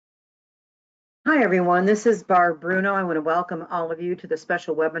Hi, everyone. This is Barb Bruno. I want to welcome all of you to the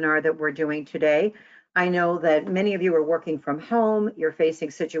special webinar that we're doing today. I know that many of you are working from home. You're facing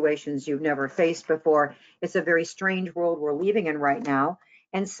situations you've never faced before. It's a very strange world we're living in right now.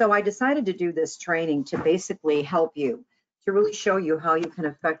 And so I decided to do this training to basically help you, to really show you how you can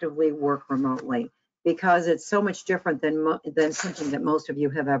effectively work remotely, because it's so much different than something that most of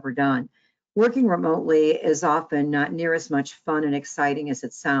you have ever done. Working remotely is often not near as much fun and exciting as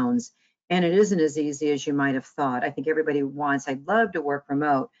it sounds, and it isn't as easy as you might have thought. I think everybody wants, I'd love to work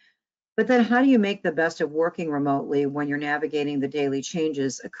remote. But then how do you make the best of working remotely when you're navigating the daily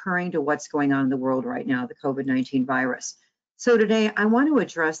changes occurring to what's going on in the world right now, the COVID-19 virus? So today I want to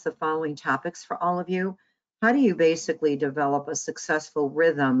address the following topics for all of you. How do you basically develop a successful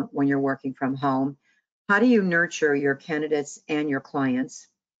rhythm when you're working from home? How do you nurture your candidates and your clients?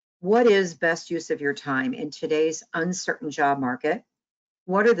 What is best use of your time in today's uncertain job market?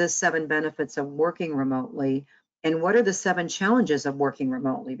 What are the 7 benefits of working remotely? And what are the 7 challenges of working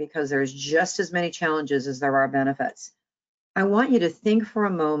remotely? Because there's just as many challenges as there are benefits. I want you to think for a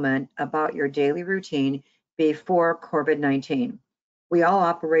moment about your daily routine before COVID-19. We all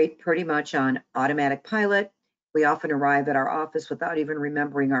operate pretty much on automatic pilot. We often arrive at our office without even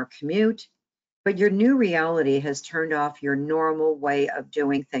remembering our commute. But your new reality has turned off your normal way of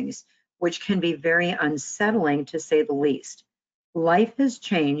doing things, which can be very unsettling to say the least. Life has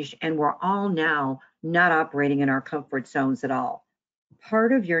changed, and we're all now not operating in our comfort zones at all.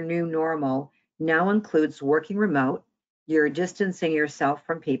 Part of your new normal now includes working remote. You're distancing yourself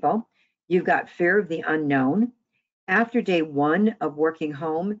from people. You've got fear of the unknown. After day 1 of working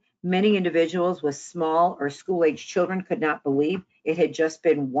home, many individuals with small or school-age children could not believe it had just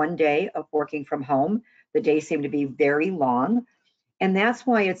been 1 day of working from home. The day seemed to be very long. And that's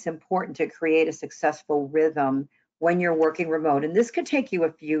why it's important to create a successful rhythm when you're working remote. And this could take you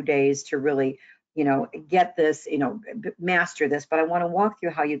a few days to really, get this, master this, but I want to walk through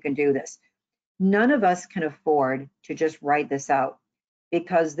how you can do this. None of us can afford to just write this out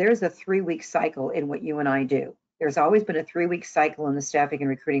because there's a 3-week cycle in what you and I do. There's always been a 3-week cycle in the staffing and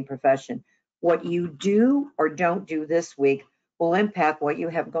recruiting profession. What you do or don't do this week will impact what you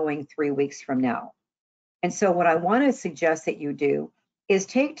have going 3 weeks from now. And so, what I want to suggest that you do is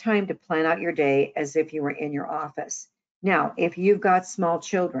take time to plan out your day as if you were in your office. Now, if you've got small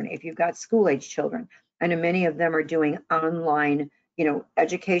children, if you've got school age children, I know many of them are doing online,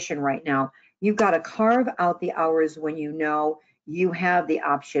 education right now. You've got to carve out the hours when you know you have the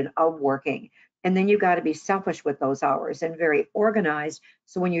option of working. And then you've got to be selfish with those hours and very organized.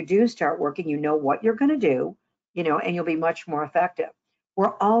 So when you do start working, you know what you're going to do, and you'll be much more effective.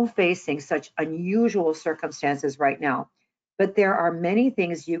 We're all facing such unusual circumstances right now, but there are many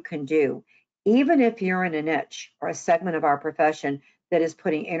things you can do, even if you're in a niche or a segment of our profession that is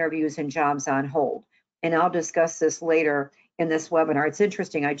putting interviews and jobs on hold. And I'll discuss this later in this webinar. It's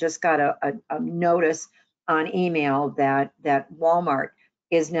interesting. I just got a notice on email that Walmart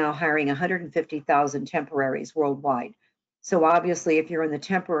is now hiring 150,000 temporaries worldwide. So obviously, if you're in the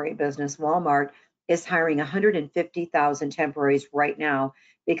temporary business, Walmart is hiring 150,000 temporaries right now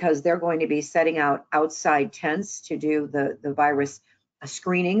because they're going to be setting out outside tents to do the virus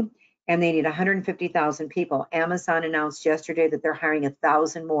screening, and they need 150,000 people. Amazon announced yesterday that they're hiring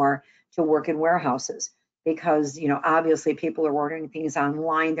 1,000 more to work in warehouses because, obviously people are ordering things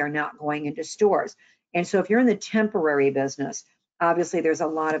online. They're not going into stores. And so if you're in the temporary business, obviously there's a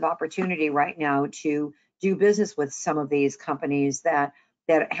lot of opportunity right now to do business with some of these companies that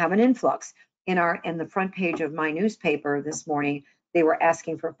have an influx in the front page of my newspaper this morning. They were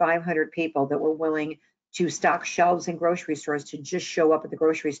asking for 500 people that were willing to stock shelves in grocery stores to just show up at the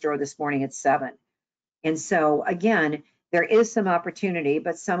grocery store this morning at 7. And so again, there is some opportunity,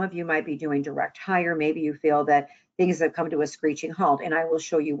 but some of you might be doing direct hire. Maybe you feel that things have come to a screeching halt, and I will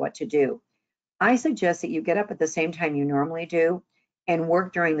show you what to do. I suggest that you get up at the same time you normally do and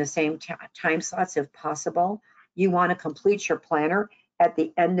work during the same time slots if possible. You want to complete your planner at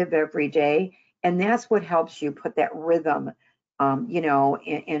the end of every day, and that's what helps you put that rhythm, and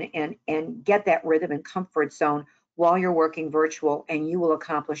get that rhythm and comfort zone while you're working virtual, and you will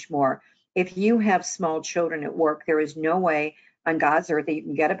accomplish more. If you have small children at work, there is no way on God's earth that you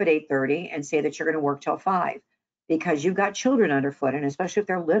can get up at 8:30 and say that you're going to work till 5 because you've got children underfoot, and especially if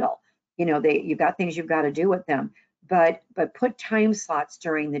they're little, you've got things you've got to do with them. But put time slots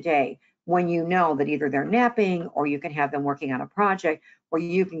during the day when you know that either they're napping or you can have them working on a project or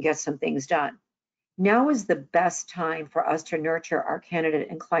you can get some things done. Now is the best time for us to nurture our candidate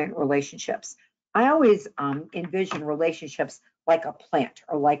and client relationships. I always envision relationships like a plant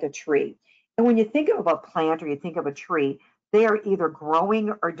or like a tree. And when you think of a plant or you think of a tree, they are either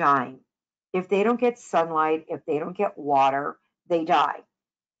growing or dying. If they don't get sunlight, if they don't get water, they die.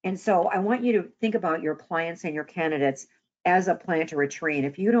 And so I want you to think about your clients and your candidates as a plant or a tree. And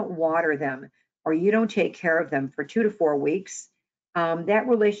if you don't water them or you don't take care of them for 2 to 4 weeks, that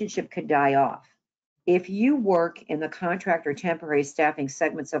relationship could die off. If you work in the contract or temporary staffing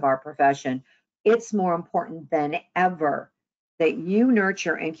segments of our profession, it's more important than ever that you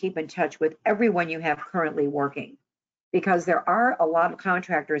nurture and keep in touch with everyone you have currently working, because there are a lot of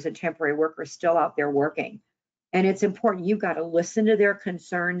contractors and temporary workers still out there working. And it's important. You've got to listen to their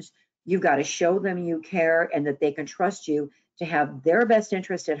concerns. You've got to show them you care and that they can trust you to have their best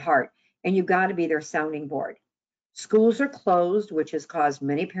interest at heart. And you've got to be their sounding board. Schools are closed, which has caused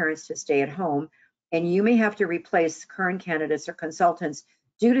many parents to stay at home. And you may have to replace current candidates or consultants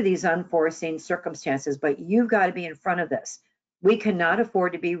due to these unforeseen circumstances, but you've got to be in front of this. We cannot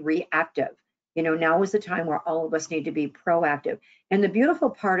afford to be reactive. Now is the time where all of us need to be proactive. And the beautiful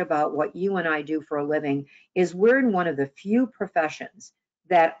part about what you and I do for a living is we're in one of the few professions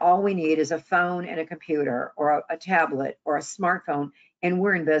that all we need is a phone and a computer or a tablet or a smartphone, and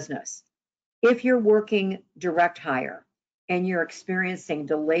we're in business. If you're working direct hire and you're experiencing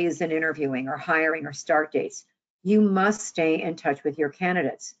delays in interviewing or hiring or start dates, you must stay in touch with your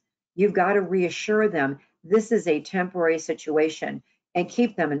candidates. You've got to reassure them this is a temporary situation and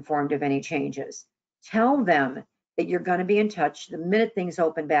keep them informed of any changes. Tell them that you're going to be in touch the minute things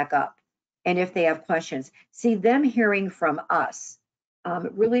open back up. And if they have questions, see, them hearing from us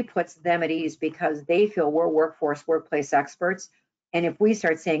really puts them at ease because they feel we're workplace experts. And if we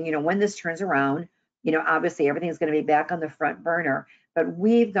start saying, when this turns around, obviously everything's going to be back on the front burner, but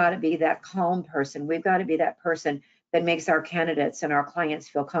we've got to be that calm person. We've got to be that person that makes our candidates and our clients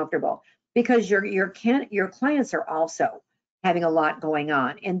feel comfortable, because your clients are also having a lot going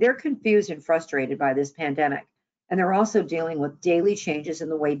on, and they're confused and frustrated by this pandemic. And they're also dealing with daily changes in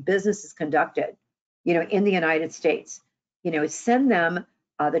the way business is conducted, in the United States. Send them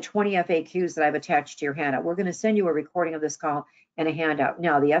the 20 FAQs that I've attached to your handout. We're going to send you a recording of this call and a handout.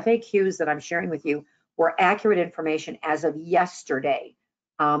 Now, the FAQs that I'm sharing with you were accurate information as of yesterday.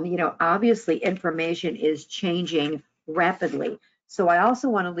 Obviously information is changing rapidly. So I also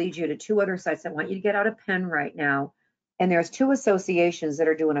want to lead you to two other sites. I want you to get out a pen right now. And there's two associations that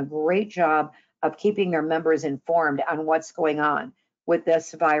are doing a great job of keeping their members informed on what's going on with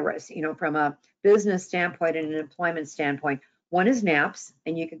this virus, from a business standpoint and an employment standpoint. One is NAPS,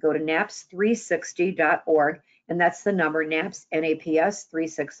 and you can go to naps360.org, and that's the number, NAPS,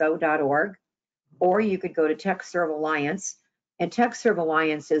 NAPS360.org. Or you could go to TechServe Alliance, and TechServe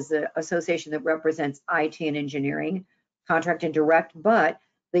Alliance is the association that represents IT and engineering, contract and direct, but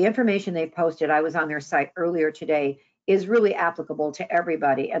the information they posted, I was on their site earlier today, is really applicable to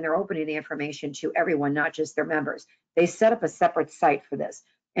everybody, and they're opening the information to everyone, not just their members. They set up a separate site for this.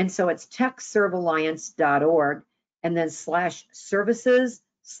 And so it's techservealliance.org and then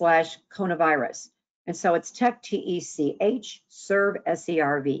 /services/coronavirus. And so it's tech, TECH, serve,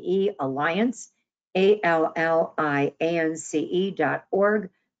 SERVE, alliance, ALLIANCE.org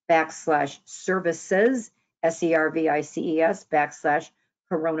 /services, SERVICES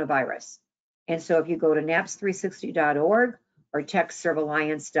 /coronavirus. And so if you go to naps360.org or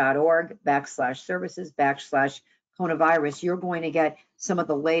techservealliance.org /services /coronavirus, you're going to get some of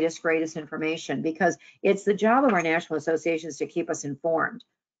the latest, greatest information, because it's the job of our national associations to keep us informed.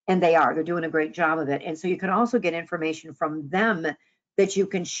 And they're doing a great job of it. And so you can also get information from them that you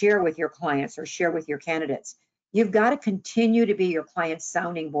can share with your clients or share with your candidates. You've got to continue to be your client's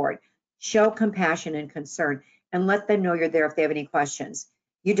sounding board. Show compassion and concern and let them know you're there if they have any questions.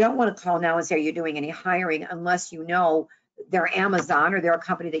 You don't want to call now and say, are you doing any hiring, unless you know they're Amazon or they're a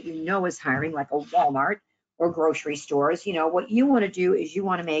company that you know is hiring, like a Walmart or grocery stores. What you want to do is you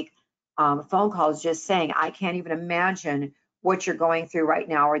want to make phone calls just saying, I can't even imagine what you're going through right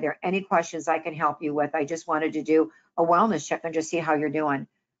now. Are there any questions I can help you with? I just wanted to do a wellness check and just see how you're doing.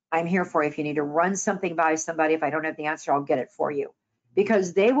 I'm here for you. If you need to run something by somebody, if I don't have the answer, I'll get it for you.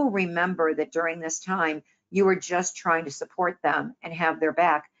 Because they will remember that during this time, you were just trying to support them and have their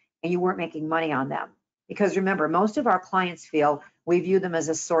back, and you weren't making money on them. Because remember, most of our clients feel we view them as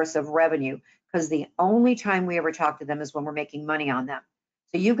a source of revenue, because the only time we ever talk to them is when we're making money on them.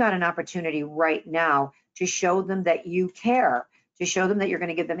 So you've got an opportunity right now to show them that you care, to show them that you're going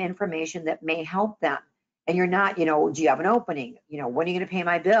to give them information that may help them. And you're not, do you have an opening? When are you going to pay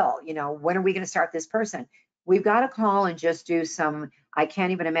my bill? When are we going to start this person? We've got to call and just do some, I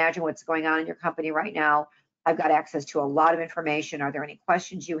can't even imagine what's going on in your company right now. I've got access to a lot of information. Are there any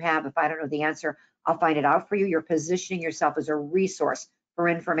questions you have? If I don't know the answer, I'll find it out for you. You're positioning yourself as a resource for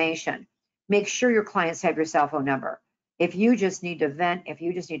information. Make sure your clients have your cell phone number. If you just need to vent, if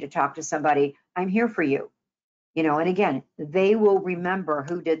you just need to talk to somebody, I'm here for you. And again, they will remember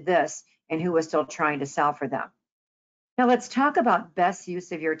who did this and who was still trying to sell for them. Now let's talk about best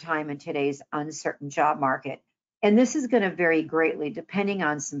use of your time in today's uncertain job market. And this is going to vary greatly depending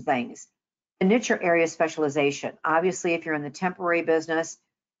on some things. The niche or area specialization. Obviously, if you're in the temporary business,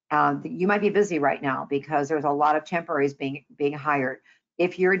 you might be busy right now because there's a lot of temporaries being hired.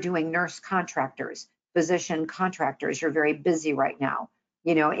 If you're doing nurse contractors, physician contractors, you're very busy right now.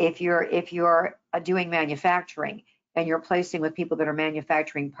 If you're doing manufacturing and you're placing with people that are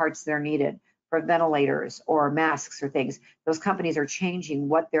manufacturing parts that are needed for ventilators or masks or things, those companies are changing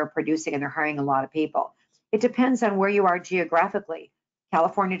what they're producing and they're hiring a lot of people. It depends on where you are geographically.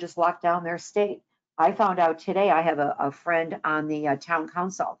 California just locked down their state. I found out today I have a friend on the town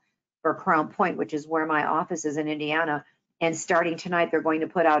council for Crown Point, which is where my office is in Indiana. And starting tonight, they're going to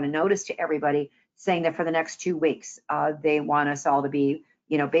put out a notice to everybody saying that for the next 2 weeks, they want us all to be,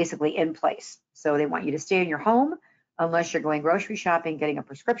 basically in place. So they want you to stay in your home unless you're going grocery shopping, getting a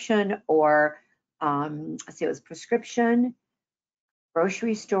prescription, or let's see, it was prescription,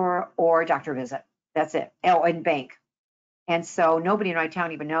 grocery store, or doctor visit. That's it. Oh, and bank. And so nobody in my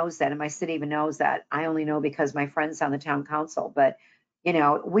town even knows that, and my city even knows that. I only know because my friend's on the town council. But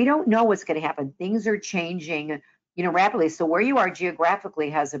we don't know what's going to happen. Things are changing, rapidly. So where you are geographically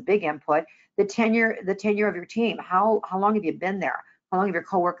has a big input. The tenure of your team. How long have you been there? How long have your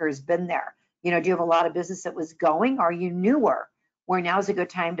coworkers been there? Do you have a lot of business that was going? Are you newer? Where now's a good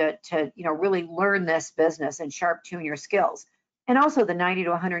time to really learn this business and sharp tune your skills. And also the 90 to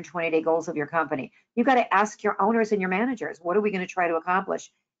 120-day goals of your company. You've got to ask your owners and your managers, what are we going to try to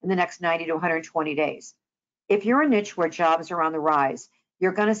accomplish in the next 90 to 120 days? If you're a niche where jobs are on the rise,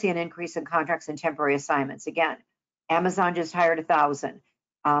 you're going to see an increase in contracts and temporary assignments. Again, Amazon just hired 1,000.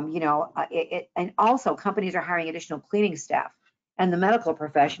 And also companies are hiring additional cleaning staff. And the medical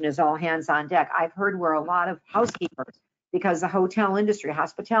profession is all hands on deck. I've heard where a lot of housekeepers, because the hotel industry,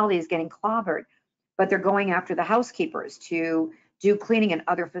 hospitality is getting clobbered, but they're going after the housekeepers to do cleaning in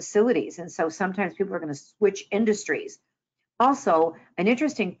other facilities. And so sometimes people are going to switch industries. Also, an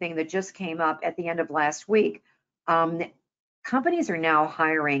interesting thing that just came up at the end of last week, companies are now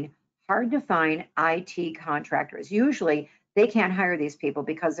hiring hard to find IT contractors. Usually they can't hire these people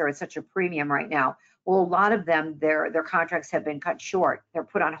because they're at such a premium right now. Well, a lot of them, their contracts have been cut short. They're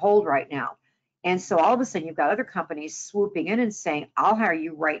put on hold right now. And so all of a sudden you've got other companies swooping in and saying, I'll hire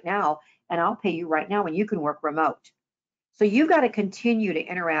you right now and I'll pay you right now and you can work remote. So you've got to continue to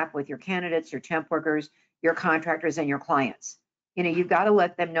interact with your candidates, your temp workers, your contractors, and your clients. You've got to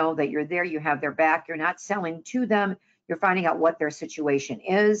let them know that you're there, you have their back, you're not selling to them, you're finding out what their situation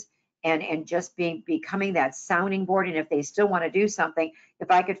is, and just becoming that sounding board. And if they still want to do something,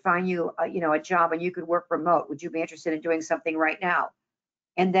 if I could find you a job and you could work remote, would you be interested in doing something right now?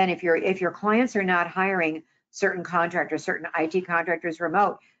 And then if your clients are not hiring certain contractors, certain IT contractors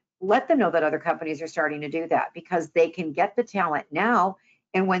remote, let them know that other companies are starting to do that because they can get the talent now.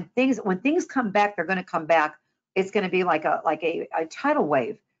 And when things come back, they're going to come back. It's going to be like a tidal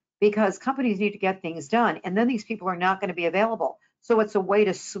wave because companies need to get things done. And then these people are not going to be available. So it's a way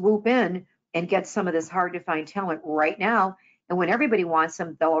to swoop in and get some of this hard to find talent right now. And when everybody wants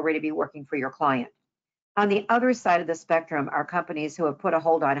them, they'll already be working for your client. On the other side of the spectrum are companies who have put a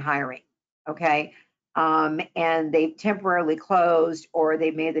hold on hiring. Okay. And they've temporarily closed or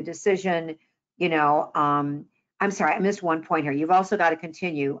they've made the decision, I'm sorry, I missed one point here. You've also got to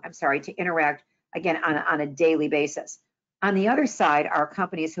continue, to interact again on a daily basis. On the other side are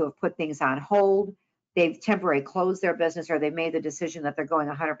companies who have put things on hold. They've temporarily closed their business or they've made the decision that they're going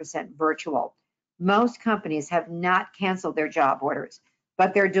 100% virtual. Most companies have not canceled their job orders,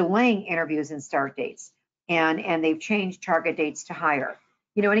 but they're delaying interviews and start dates. And they've changed target dates to hire.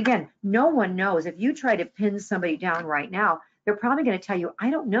 And again, no one knows. If you try to pin somebody down right now, they're probably going to tell you, I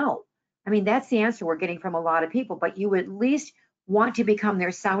don't know. I mean, that's the answer we're getting from a lot of people, but you at least want to become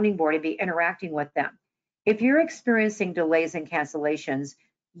their sounding board and be interacting with them. If you're experiencing delays and cancellations,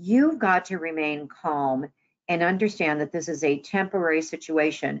 you've got to remain calm and understand that this is a temporary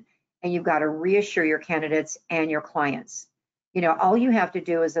situation, and you've got to reassure your candidates and your clients. All you have to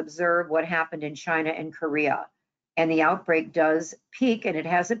do is observe what happened in China and Korea. And the outbreak does peak, and it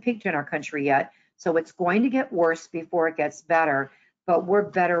hasn't peaked in our country yet. So it's going to get worse before it gets better, but we're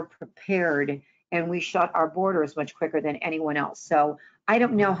better prepared and we shut our borders much quicker than anyone else. So I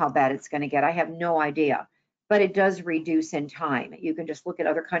don't know how bad it's going to get. I have no idea, but it does reduce in time. You can just look at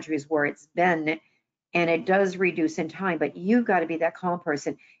other countries where it's been, and it does reduce in time, but you've got to be that calm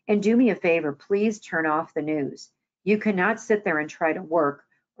person. And do me a favor, please turn off the news. You cannot sit there and try to work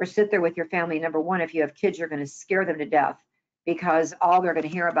or sit there with your family. Number one, if you have kids, you're going to scare them to death because all they're going to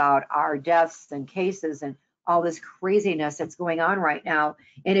hear about are deaths and cases and all this craziness that's going on right now.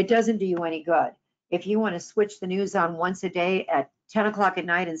 And it doesn't do you any good. If you want to switch the news on once a day at 10 o'clock at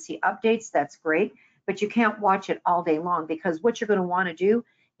night and see updates, that's great. But you can't watch it all day long, because what you're going to want to do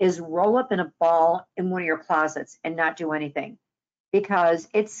is roll up in a ball in one of your closets and not do anything, because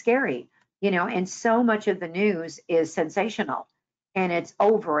it's scary, and so much of the news is sensational, and it's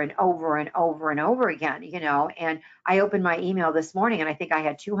over and over and over and over again, and I opened my email this morning and I think I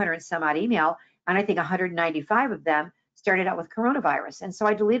had 200 and some odd email, and I think 195 of them started out with coronavirus. And so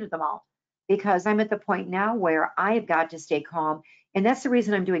I deleted them all, because I'm at the point now where I have got to stay calm. And that's the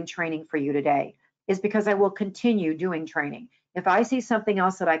reason I'm doing training for you today, is because I will continue doing training. If I see something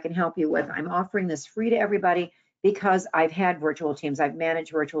else that I can help you with, I'm offering this free to everybody, because I've had virtual teams, I've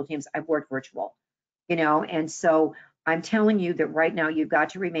managed virtual teams, I've worked virtual, and so I'm telling you that right now you've got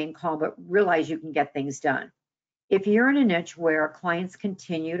to remain calm, but realize you can get things done. If you're in a niche where clients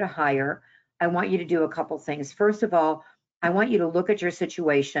continue to hire, I want you to do a couple things. First of all, I want you to look at your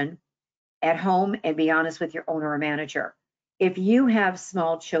situation at home and be honest with your owner or manager. If you have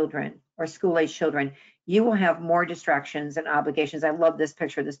small children or school-age children, you will have more distractions and obligations. I love this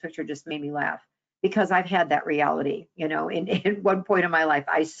picture. This picture just made me laugh, because I've had that reality, in one point in my life.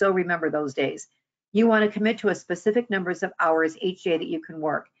 I so remember those days. You want to commit to a specific numbers of hours each day that you can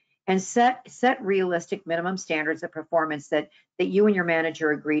work, and set realistic minimum standards of performance that you and your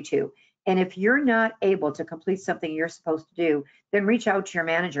manager agree to. And if you're not able to complete something you're supposed to do, then reach out to your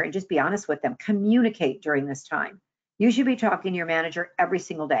manager and just be honest with them. Communicate during this time. You should be talking to your manager every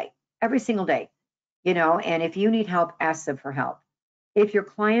single day, and if you need help, ask them for help. If your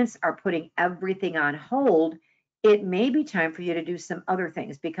clients are putting everything on hold, it may be time for you to do some other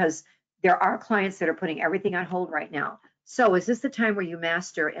things, because there are clients that are putting everything on hold right now. So is this the time where you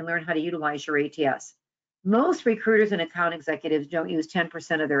master and learn how to utilize your ATS? Most recruiters and account executives don't use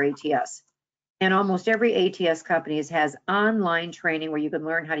 10% of their ATS. And almost every ATS company has online training where you can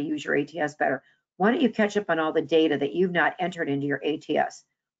learn how to use your ATS better. Why don't you catch up on all the data that you've not entered into your ATS?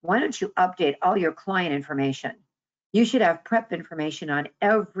 Why don't you update all your client information? You should have prep information on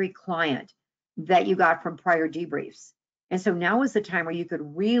every client that you got from prior debriefs. And so now is the time where you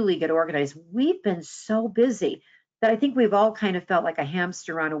could really get organized. We've been so busy that I think we've all kind of felt like a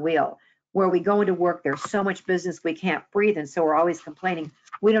hamster on a wheel, where we go into work, there's so much business, we can't breathe. And so we're always complaining,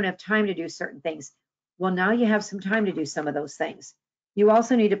 we don't have time to do certain things. Well, now you have some time to do some of those things. You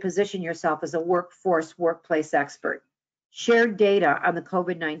also need to position yourself as a workplace expert. Share data on the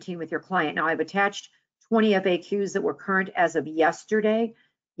COVID-19 with your client. Now, I've attached 20 FAQs that were current as of yesterday,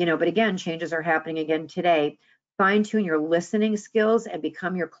 but again, changes are happening again today. Fine tune your listening skills and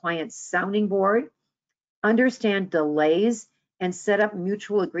become your client's sounding board. Understand delays and set up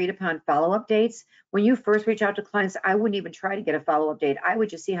mutual agreed upon follow-up dates. When you first reach out to clients, I wouldn't even try to get a follow-up date. I would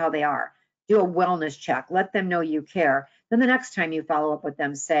just see how they are. Do a wellness check. Let them know you care. Then the next time you follow up with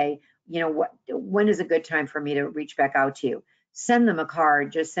them, say, when is a good time for me to reach back out to you? Send them a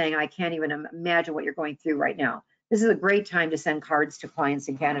card just saying, I can't even imagine what you're going through right now. This is a great time to send cards to clients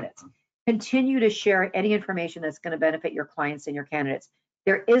and candidates. Continue to share any information that's going to benefit your clients and your candidates.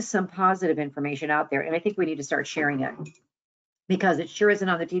 There is some positive information out there, and I think we need to start sharing it, because it sure isn't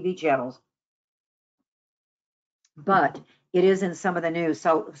on the TV channels, but it is in some of the news.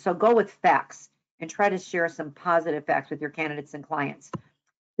 So go with facts and try to share some positive facts with your candidates and clients.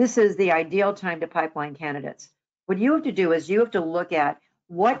 This is the ideal time to pipeline candidates. What you have to do is you have to look at,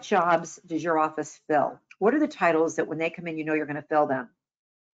 what jobs does your office fill? What are the titles that when they come in, you're going to fill them?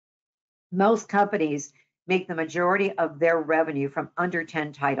 Most companies make the majority of their revenue from under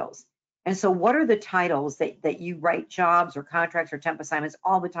 10 titles. And so what are the titles that you write jobs or contracts or temp assignments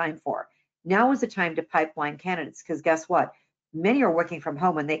all the time for? Now is the time to pipeline candidates, because guess what? Many are working from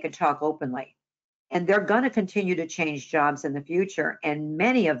home and they can talk openly. And they're going to continue to change jobs in the future. And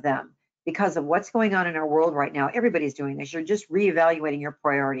many of them, because of what's going on in our world right now, everybody's doing this. You're just reevaluating your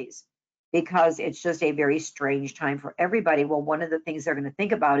priorities, because it's just a very strange time for everybody. Well, one of the things they're going to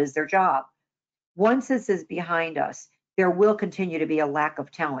think about is their job. Once this is behind us, there will continue to be a lack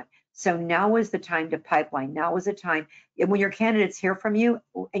of talent. So now is the time to pipeline. Now is the time, and when your candidates hear from you,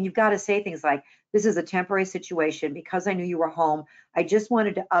 and you've got to say things like, this is a temporary situation because I knew you were home. I just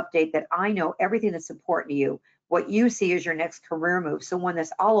wanted to update that I know everything that's important to you. What you see is your next career move. So when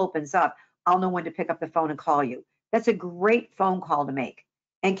this all opens up, I'll know when to pick up the phone and call you. That's a great phone call to make.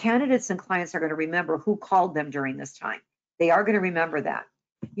 And candidates and clients are going to remember who called them during this time. They are going to remember that.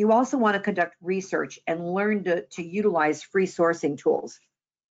 You also want to conduct research and learn to utilize free sourcing tools.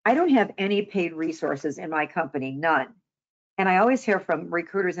 I don't have any paid resources in my company, none. And I always hear from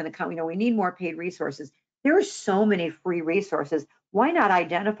recruiters and account, we need more paid resources. There are so many free resources. Why not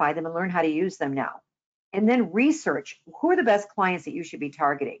identify them and learn how to use them now? And then research who are the best clients that you should be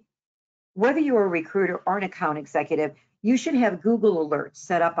targeting. Whether you're a recruiter or an account executive, you should have Google alerts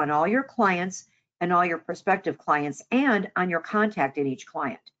set up on all your clients and all your prospective clients and on your contact at each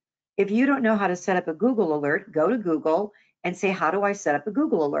client. If you don't know how to set up a Google alert, go to Google and say, how do I set up a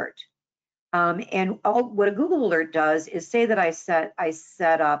Google alert? What a Google alert does is say that I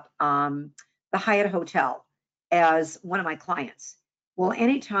set up the Hyatt Hotel as one of my clients. Well,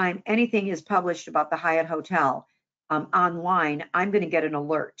 anytime anything is published about the Hyatt Hotel online, I'm going to get an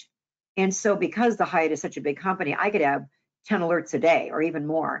alert. And so because the Hyatt is such a big company, I could have 10 alerts a day or even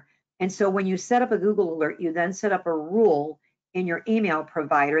more. And so when you set up a Google alert, you then set up a rule in your email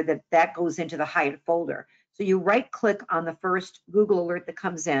provider that goes into the Hyatt folder. So you right click on the first Google alert that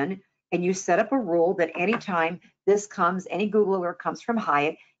comes in, and you set up a rule that anytime any Google alert comes from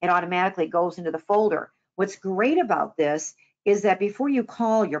Hyatt, it automatically goes into the folder. What's great about this is that before you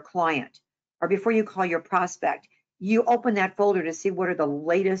call your client or before you call your prospect, you open that folder to see what are the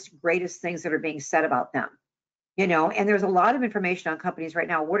latest, greatest things that are being said about them. And there's a lot of information on companies right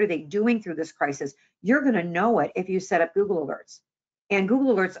now. What are they doing through this crisis? You're going to know it if you set up Google alerts. And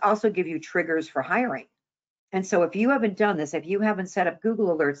Google alerts also give you triggers for hiring. And so if you haven't done this, if you haven't set up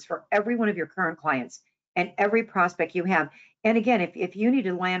Google alerts for every one of your current clients and every prospect you have, and again, if you need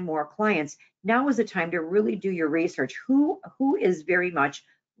to land more clients, now is the time to really do your research. Who is very much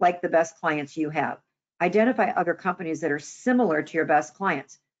like the best clients you have? Identify other companies that are similar to your best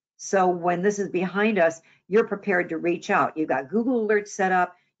clients. So when this is behind us, you're prepared to reach out. You've got Google alerts set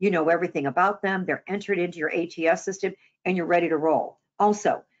up, you know everything about them, they're entered into your ATS system, and you're ready to roll.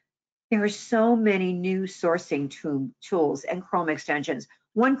 Also, there are so many new sourcing tools and Chrome extensions.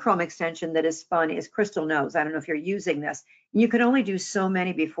 One Chrome extension that is fun is Crystal Knows. I don't know if you're using this. You can only do so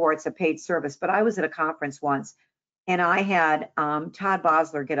many before it's a paid service, but I was at a conference once and I had Todd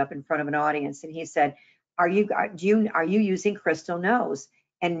Bosler get up in front of an audience and he said, are you using Crystal Knows?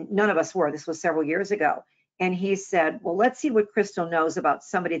 And none of us were. This was several years ago. And he said, well, let's see what Crystal knows about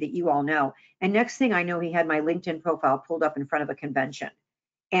somebody that you all know. And next thing I know, he had my LinkedIn profile pulled up in front of a convention.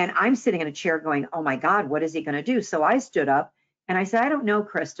 And I'm sitting in a chair going, oh my God, what is he going to do? So I stood up and I said, I don't know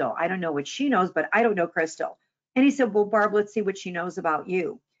Crystal. I don't know what she knows, but I don't know Crystal. And he said, well, Barb, let's see what she knows about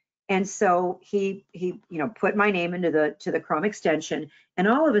you. And so he put my name into the Chrome extension. And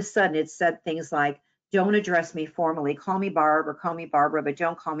all of a sudden it said things like, don't address me formally. Call me Barb or call me Barbara, but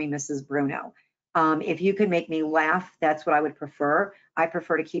don't call me Mrs. Bruno. If you can make me laugh, that's what I would prefer. I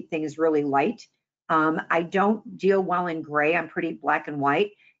prefer to keep things really light. I don't deal well in gray. I'm pretty black and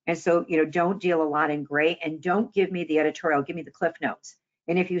white. And so, don't deal a lot in gray and don't give me the editorial, give me the cliff notes.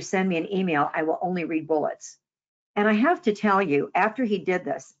 And if you send me an email, I will only read bullets. And I have to tell you, after he did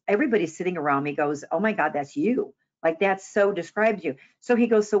this, everybody sitting around me goes, oh my God, that's you. Like that so describes you. So he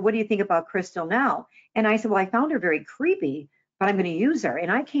goes, so what do you think about Crystal now? And I said, well, I found her very creepy, but I'm going to use her.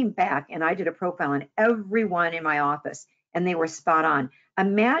 And I came back and I did a profile on everyone in my office and they were spot on.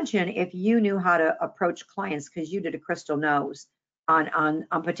 Imagine if you knew how to approach clients because you did a Crystal Knows on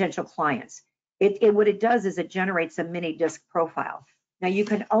potential clients. What it does is it generates a mini disc profile. Now you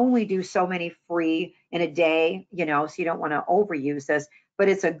can only do so many free in a day, so you don't want to overuse this, but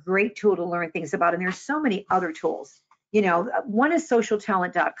it's a great tool to learn things about. And there's so many other tools. One is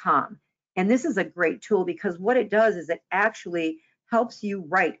socialtalent.com. And this is a great tool because what it does is it actually helps you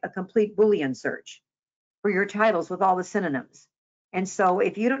write a complete Boolean search for your titles with all the synonyms. And so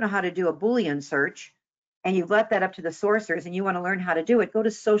if you don't know how to do a Boolean search and you've left that up to the sourcers and you want to learn how to do it, go to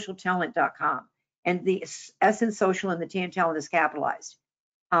socialtalent.com. And the S in social and the T in talent is capitalized.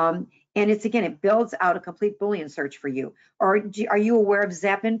 And it builds out a complete Boolean search for you. Or are you aware of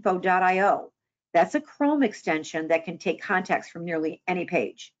zapinfo.io? That's a Chrome extension that can take contacts from nearly any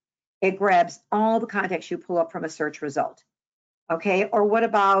page. It grabs all the contacts you pull up from a search result. Okay, or what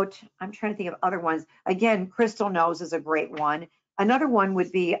about, I'm trying to think of other ones. Again, Crystal Knows is a great one. Another one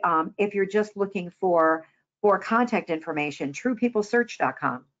would be if you're just looking for contact information,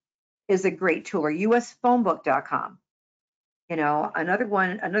 truepeoplesearch.com is a great tool, or usphonebook.com.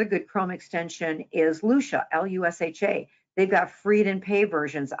 Another good Chrome extension is Lusha, Lusha. They've got free and pay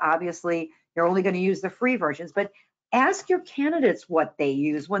versions. Obviously, you're only going to use the free versions, but ask your candidates what they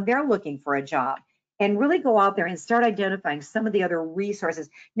use when they're looking for a job and really go out there and start identifying some of the other resources.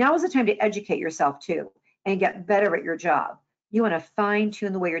 Now is the time to educate yourself too and get better at your job. You want to fine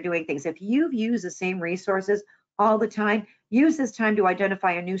tune the way you're doing things. If you've used the same resources all the time, use this time to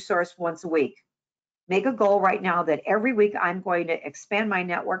identify a new source once a week. Make a goal right now that every week I'm going to expand my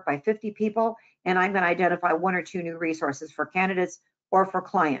network by 50 people, and I'm going to identify 1 or 2 new resources for candidates or for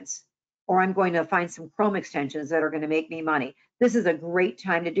clients. Or I'm going to find some Chrome extensions that are going to make me money. This is a great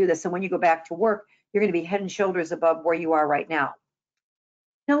time to do this. So when you go back to work, you're going to be head and shoulders above where you are right now.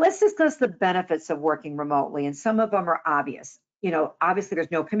 Now let's discuss the benefits of working remotely, and some of them are obvious. Obviously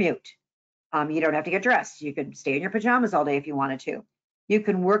there's no commute. You don't have to get dressed. You could stay in your pajamas all day if you wanted to. You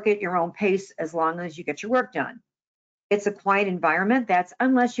can work at your own pace as long as you get your work done. It's a quiet environment. That's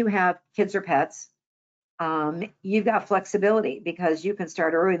unless you have kids or pets. You've got flexibility because you can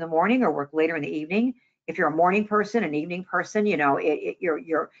start early in the morning or work later in the evening. If you're a morning person, an evening person, you've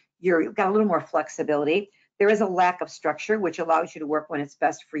got a little more flexibility. There is a lack of structure, which allows you to work when it's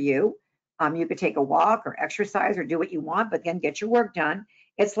best for you. You could take a walk or exercise or do what you want, but then get your work done.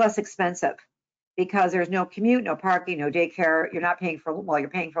 It's less expensive because there's no commute, no parking, no daycare. You're not paying for, well, you're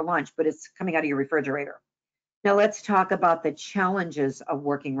paying for lunch, but it's coming out of your refrigerator. Now let's talk about the challenges of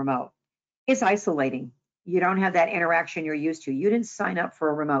working remote. It's isolating. You don't have that interaction you're used to. You didn't sign up for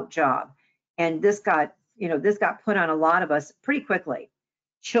a remote job. And this got put on a lot of us pretty quickly.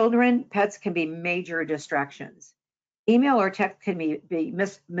 Children, pets can be major distractions. Email or text can be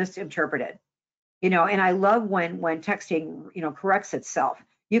misinterpreted. And I love when texting, corrects itself.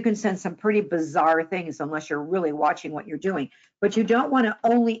 You can send some pretty bizarre things unless you're really watching what you're doing. But you don't want to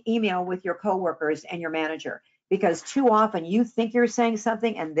only email with your coworkers and your manager, because too often you think you're saying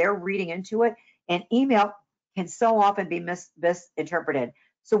something and they're reading into it, and email can so often be misinterpreted.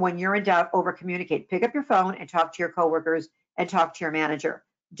 So when you're in doubt, over communicate. Pick up your phone and talk to your coworkers and talk to your manager.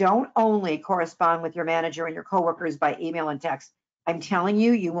 Don't only correspond with your manager and your coworkers by email and text. I'm telling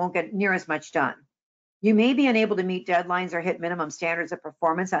you, you won't get near as much done. You may be unable to meet deadlines or hit minimum standards of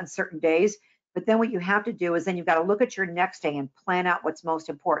performance on certain days, but then what you have to do is then you've got to look at your next day and plan out what's most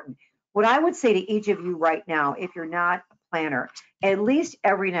important. What I would say to each of you right now, if you're not a planner, at least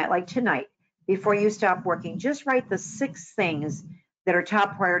every night, like tonight, before you stop working, just write the 6 things that are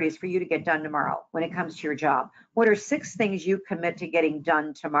top priorities for you to get done tomorrow when it comes to your job. What are 6 things you commit to getting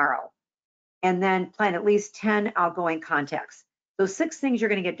done tomorrow? And then plan at least 10 outgoing contacts. So 6 things you're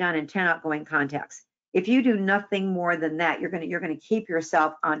going to get done and 10 outgoing contacts. If you do nothing more than that, you're going to keep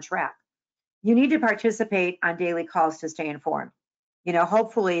yourself on track. You need to participate on daily calls to stay informed.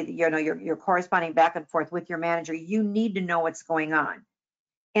 Hopefully, you're corresponding back and forth with your manager. You need to know what's going on.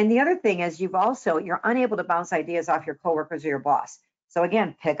 And the other thing is you're unable to bounce ideas off your coworkers or your boss. So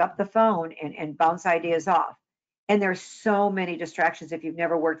again, pick up the phone and bounce ideas off. And there's so many distractions if you've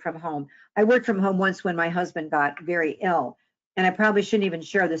never worked from home. I worked from home once when my husband got very ill. And I probably shouldn't even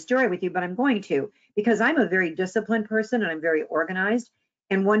share the story with you, but I'm going to, because I'm a very disciplined person and I'm very organized.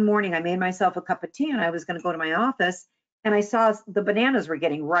 And one morning I made myself a cup of tea and I was going to go to my office and I saw the bananas were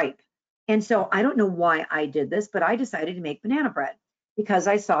getting ripe. And so I don't know why I did this, but I decided to make banana bread because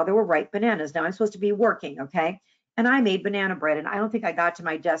I saw there were ripe bananas. Now I'm supposed to be working, okay? And I made banana bread and I don't think I got to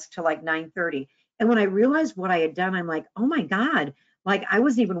my desk till like 9:30. And when I realized what I had done, I'm like, oh my God, like I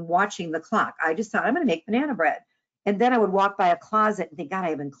wasn't even watching the clock. I just thought I'm going to make banana bread. And then I would walk by a closet and think, God,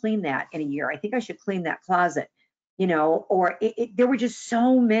 I haven't cleaned that in a year. I think I should clean that closet, or there were just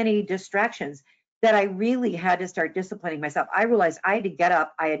so many distractions that I really had to start disciplining myself. I realized I had to get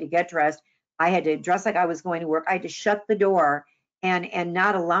up, I had to get dressed, I had to dress like I was going to work. I had to shut the door and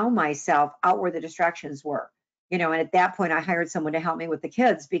not allow myself out where the distractions were, and at that point I hired someone to help me with the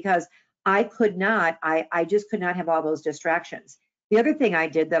kids because I just could not have all those distractions. The other thing I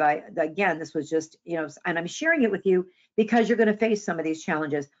did again, this was just, and I'm sharing it with you because you're going to face some of these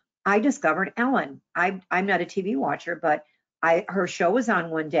challenges. I discovered Ellen. I'm not a TV watcher, but her show was on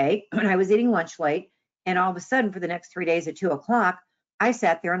one day and I was eating lunch late. And all of a sudden for the next 3 days at 2 o'clock, I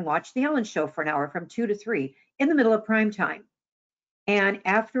sat there and watched the Ellen show for an hour from 2 to 3 in the middle of prime time. And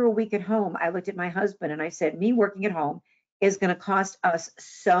after a week at home, I looked at my husband and I said, me working at home is going to cost us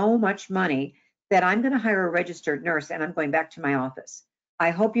so much money that I'm going to hire a registered nurse and I'm going back to my office.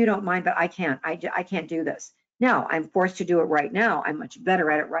 I hope you don't mind, but I can't. I can't do this. Now, I'm forced to do it right now. I'm much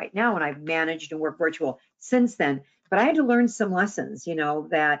better at it right now, and I've managed and worked virtual since then. But I had to learn some lessons,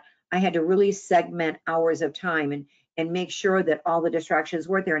 that I had to really segment hours of time and make sure that all the distractions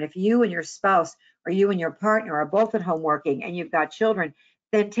weren't there. And if you and your spouse or you and your partner are both at home working and you've got children,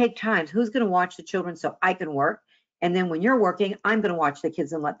 then take times. Who's going to watch the children so I can work? And then when you're working, I'm going to watch the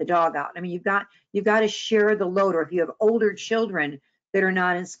kids and let the dog out. I mean, you've got to share the load. Or if you have older children that are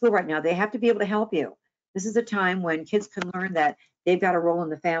not in school right now, they have to be able to help you. This is a time when kids can learn that they've got a role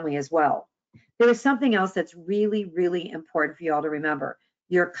in the family as well. There is something else that's really, really important for you all to remember.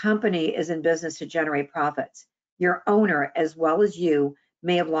 Your company is in business to generate profits. Your owner, as well as you,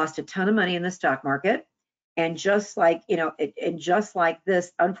 may have lost a ton of money in the stock market. And just like, and just like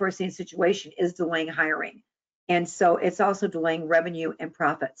this unforeseen situation is delaying hiring. And so it's also delaying revenue and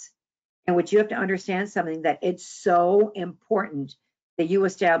profits. And what you have to understand something that it's so important that you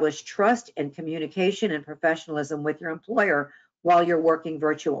establish trust and communication and professionalism with your employer while you're working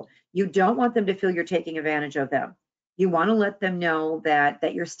virtual. You don't want them to feel you're taking advantage of them. You want to let them know that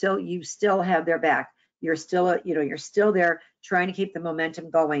you still have their back. You're still, you're still there trying to keep the momentum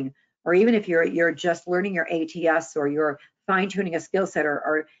going. Or even if you're just learning your ATS or you're fine tuning a skill set,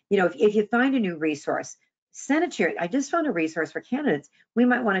 or if you find a new resource, send it to your, I just found a resource for candidates. We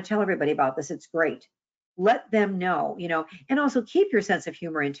might want to tell everybody about this. It's great. Let them know, and also keep your sense of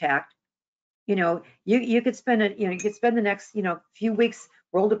humor intact. You could spend it, you could spend the next, few weeks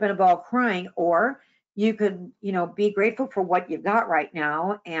rolled up in a ball crying, or you could, be grateful for what you've got right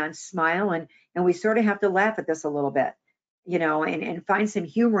now and smile. And we sort of have to laugh at this a little bit, and find some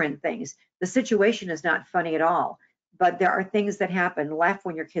humor in things. The situation is not funny at all, but there are things that happen. Laugh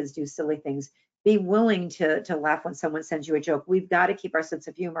when your kids do silly things. Be willing to laugh when someone sends you a joke. We've got to keep our sense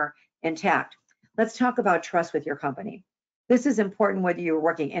of humor intact. Let's talk about trust with your company. This is important whether you're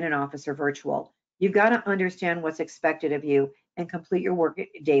working in an office or virtual. You've got to understand what's expected of you and complete your work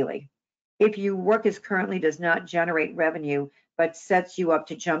daily. If your work is currently does not generate revenue, but sets you up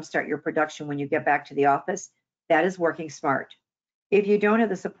to jumpstart your production when you get back to the office, that is working smart. If you don't have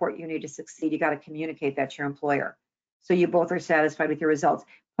the support you need to succeed, you got to communicate that to your employer so you both are satisfied with your results.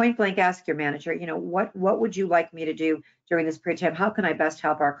 Point blank ask your manager, what would you like me to do during this period of time? How can I best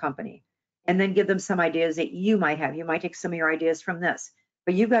help our company? And then give them some ideas that you might have. You might take some of your ideas from this,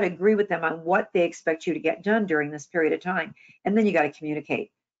 but you've got to agree with them on what they expect you to get done during this period of time. And then you got to communicate.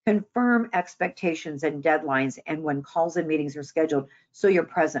 Confirm expectations and deadlines and when calls and meetings are scheduled so you're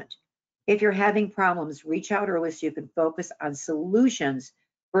present. If you're having problems, reach out early so you can focus on solutions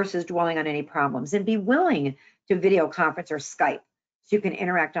versus dwelling on any problems, and be willing to video conference or Skype so you can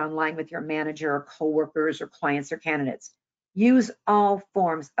interact online with your manager or coworkers or clients or candidates. Use all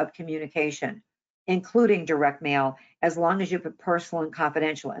forms of communication, including direct mail, as long as you put personal and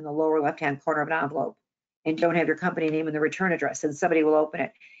confidential in the lower left-hand corner of an envelope and don't have your company name and the return address, and somebody will open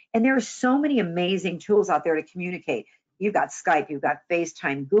it. And there are so many amazing tools out there to communicate. You've got Skype, you've got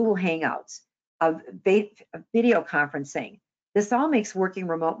FaceTime, Google Hangouts, video conferencing. This all makes working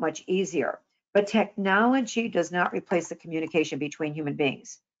remote much easier, but technology does not replace the communication between human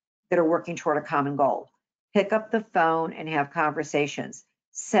beings that are working toward a common goal. Pick up the phone and have conversations.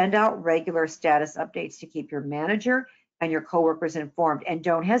 Send out regular status updates to keep your manager and your coworkers informed, and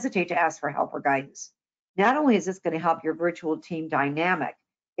don't hesitate to ask for help or guidance. Not only is this going to help your virtual team dynamic,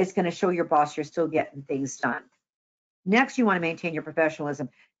 it's going to show your boss you're still getting things done. Next, you want to maintain your professionalism.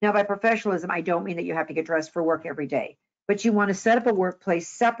 Now, by professionalism, I don't mean that you have to get dressed for work every day, but you want to set up a workplace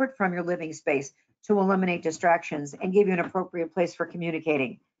separate from your living space to eliminate distractions and give you an appropriate place for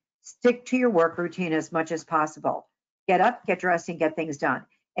communicating. Stick to your work routine as much as possible. Get up, get dressed, and get things done.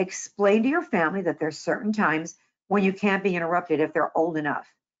 Explain to your family that there's certain times when you can't be interrupted if they're old enough,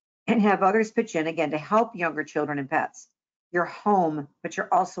 and have others pitch in again to help younger children and pets. You're home, but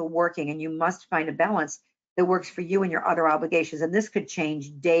you're also working, and you must find a balance that works for you and your other obligations. And this could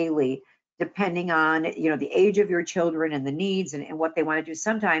change daily depending on the age of your children and the needs and what they want to do.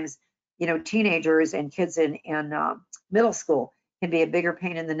 Sometimes teenagers and kids in middle school can be a bigger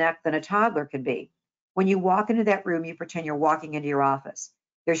pain in the neck than a toddler can be. When you walk into that room, you pretend you're walking into your office.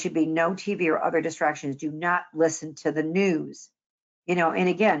 There should be no TV or other distractions. Do not listen to the news. And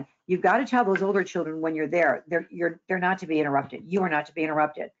again, you've got to tell those older children when you're there, they're not to be interrupted. You are not to be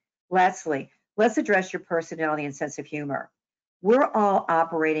interrupted. Lastly, let's address your personality and sense of humor. We're all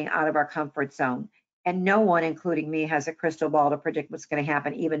operating out of our comfort zone, and no one, including me, has a crystal ball to predict what's going to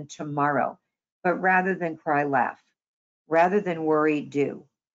happen even tomorrow. But rather than cry, laugh. Rather than worry, do.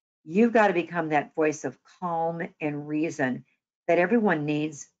 You've got to become that voice of calm and reason that everyone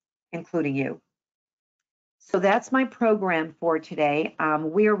needs, including you. So that's my program for today.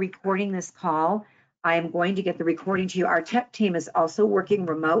 We are recording this call. I am going to get the recording to you. Our tech team is also working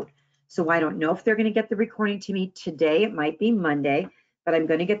remote, so I don't know if they're going to get the recording to me today. It might be Monday, but I'm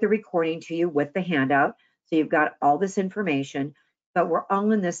going to get the recording to you with the handout. So you've got all this information, but we're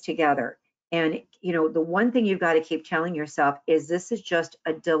all in this together. And, the one thing you've got to keep telling yourself is this is just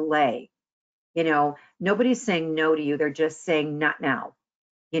a delay. Nobody's saying no to you. They're just saying not now.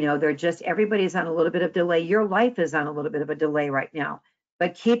 Everybody's on a little bit of delay. Your life is on a little bit of a delay right now,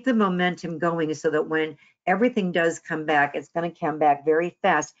 but keep the momentum going so that when everything does come back, it's going to come back very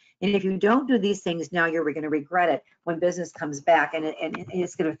fast. And if you don't do these things now, you're going to regret it when business comes back, and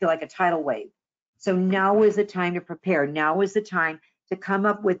it's going to feel like a tidal wave. So now is the time to prepare. Now is the time to come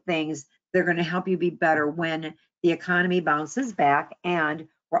up with things that are going to help you be better when the economy bounces back and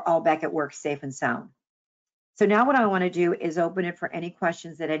we're all back at work safe and sound. So now what I want to do is open it for any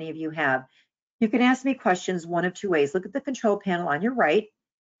questions that any of you have. You can ask me questions one of two ways. Look at the control panel on your right.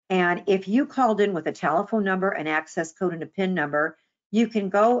 And if you called in with a telephone number, an access code, and a PIN number, you can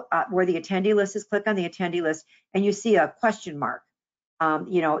go where the attendee list is, click on the attendee list, and you see a question mark.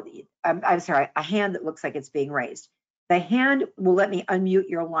 I'm sorry, a hand that looks like it's being raised. The hand will let me unmute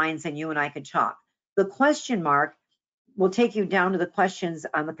your lines and you and I can talk. The question mark will take you down to the questions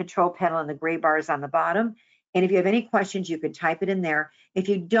on the control panel and the gray bars on the bottom. And if you have any questions, you can type it in there. If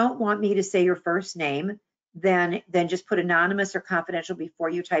you don't want me to say your first name, then just put anonymous or confidential before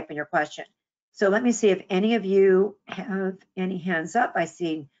you type in your question. So let me see if any of you have any hands up. I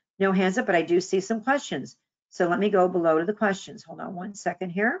see no hands up, but I do see some questions. So let me go below to the questions. Hold on one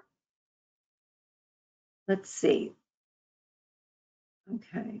second here. Let's see.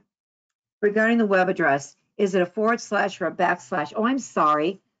 Okay. Regarding the web address, is it a / or a /? Oh, I'm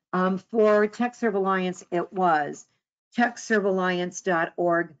sorry. For TechServe Alliance, it was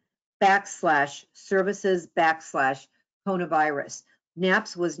techservealliance.org /services / coronavirus.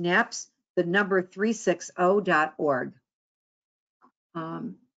 NAPS was NAPS, the number 360.org.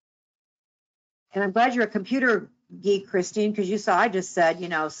 And I'm glad you're a computer geek, Christine, because you saw I just said,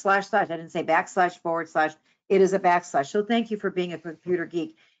 // I didn't say / it is a /. So thank you for being a computer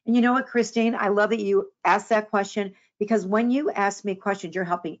geek. And you know what, Christine, I love that you asked that question, because when you ask me questions, you're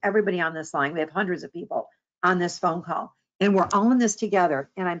helping everybody on this line. We have hundreds of people on this phone call, and we're all in this together.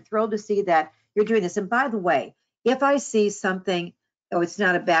 And I'm thrilled to see that you're doing this. And by the way, if I see something, oh, it's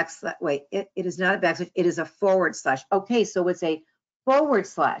not a / wait, it is not a / it is a /. Okay, so it's a /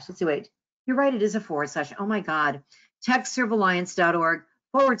 Let's see, wait, you're right, it is a /. Oh my God, techservealliance.org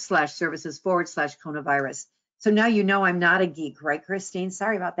 /services / coronavirus. So now you know I'm not a geek, right, Christine?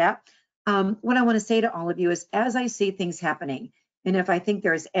 Sorry about that. What I want to say to all of you is, as I see things happening, and if I think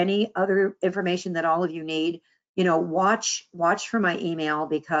there's any other information that all of you need, watch for my email,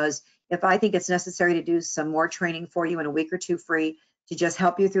 because if I think it's necessary to do some more training for you in a week or two free to just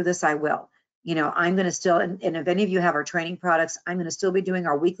help you through this, I will. I'm going to still, and if any of you have our training products, I'm going to still be doing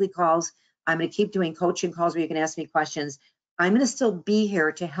our weekly calls. I'm going to keep doing coaching calls where you can ask me questions. I'm going to still be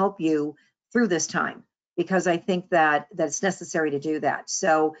here to help you through this time, because I think that it's necessary to do that.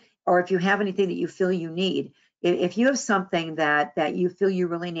 So, or if you have anything that you feel you need, if you have something that you feel you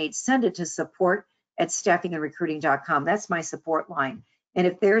really need, send it to support@staffingandrecruiting.com. That's my support line. And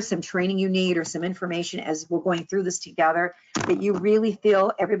if there's some training you need or some information as we're going through this together that you really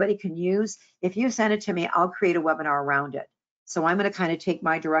feel everybody can use, if you send it to me, I'll create a webinar around it. So I'm going to kind of take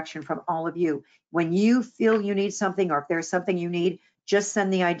my direction from all of you. When you feel you need something, or if there's something you need, just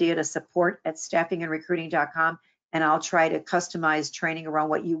send the idea to support@staffingandrecruiting.com, and I'll try to customize training around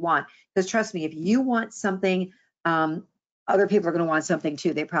what you want. Because trust me, if you want something, other people are going to want something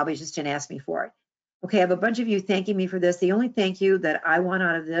too. They probably just didn't ask me for it. Okay, I have a bunch of you thanking me for this. The only thank you that I want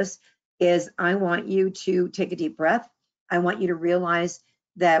out of this is I want you to take a deep breath. I want you to realize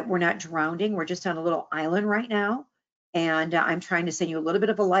that we're not drowning. We're just on a little island right now. And I'm trying to send you a little bit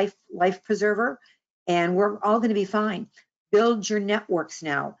of a life preserver, and we're all going to be fine. Build your networks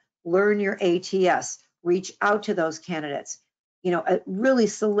now. Learn your ATS. Reach out to those candidates. Really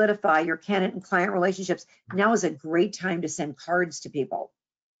solidify your candidate and client relationships. Now is a great time to send cards to people,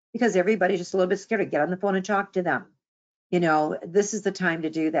 because everybody's just a little bit scared to get on the phone and talk to them. This is the time to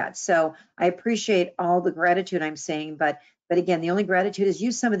do that. So I appreciate all the gratitude I'm saying, but again, the only gratitude is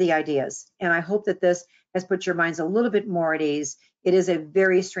use some of the ideas. And I hope that this has put your minds a little bit more at ease. It is a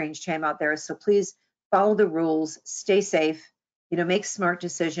very strange time out there. So please follow the rules, stay safe, make smart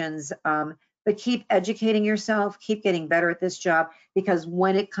decisions, but keep educating yourself, keep getting better at this job, because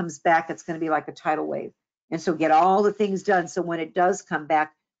when it comes back, it's going to be like a tidal wave. And so get all the things done, so when it does come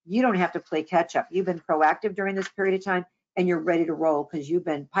back, you don't have to play catch up. You've been proactive during this period of time, and you're ready to roll because you've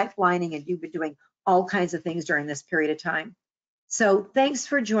been pipelining and you've been doing all kinds of things during this period of time. So thanks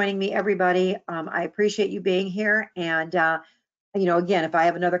for joining me, everybody. I appreciate you being here. And, again, if I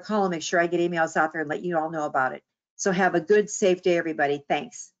have another call, I'll make sure I get emails out there and let you all know about it. So have a good, safe day, everybody.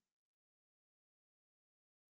 Thanks.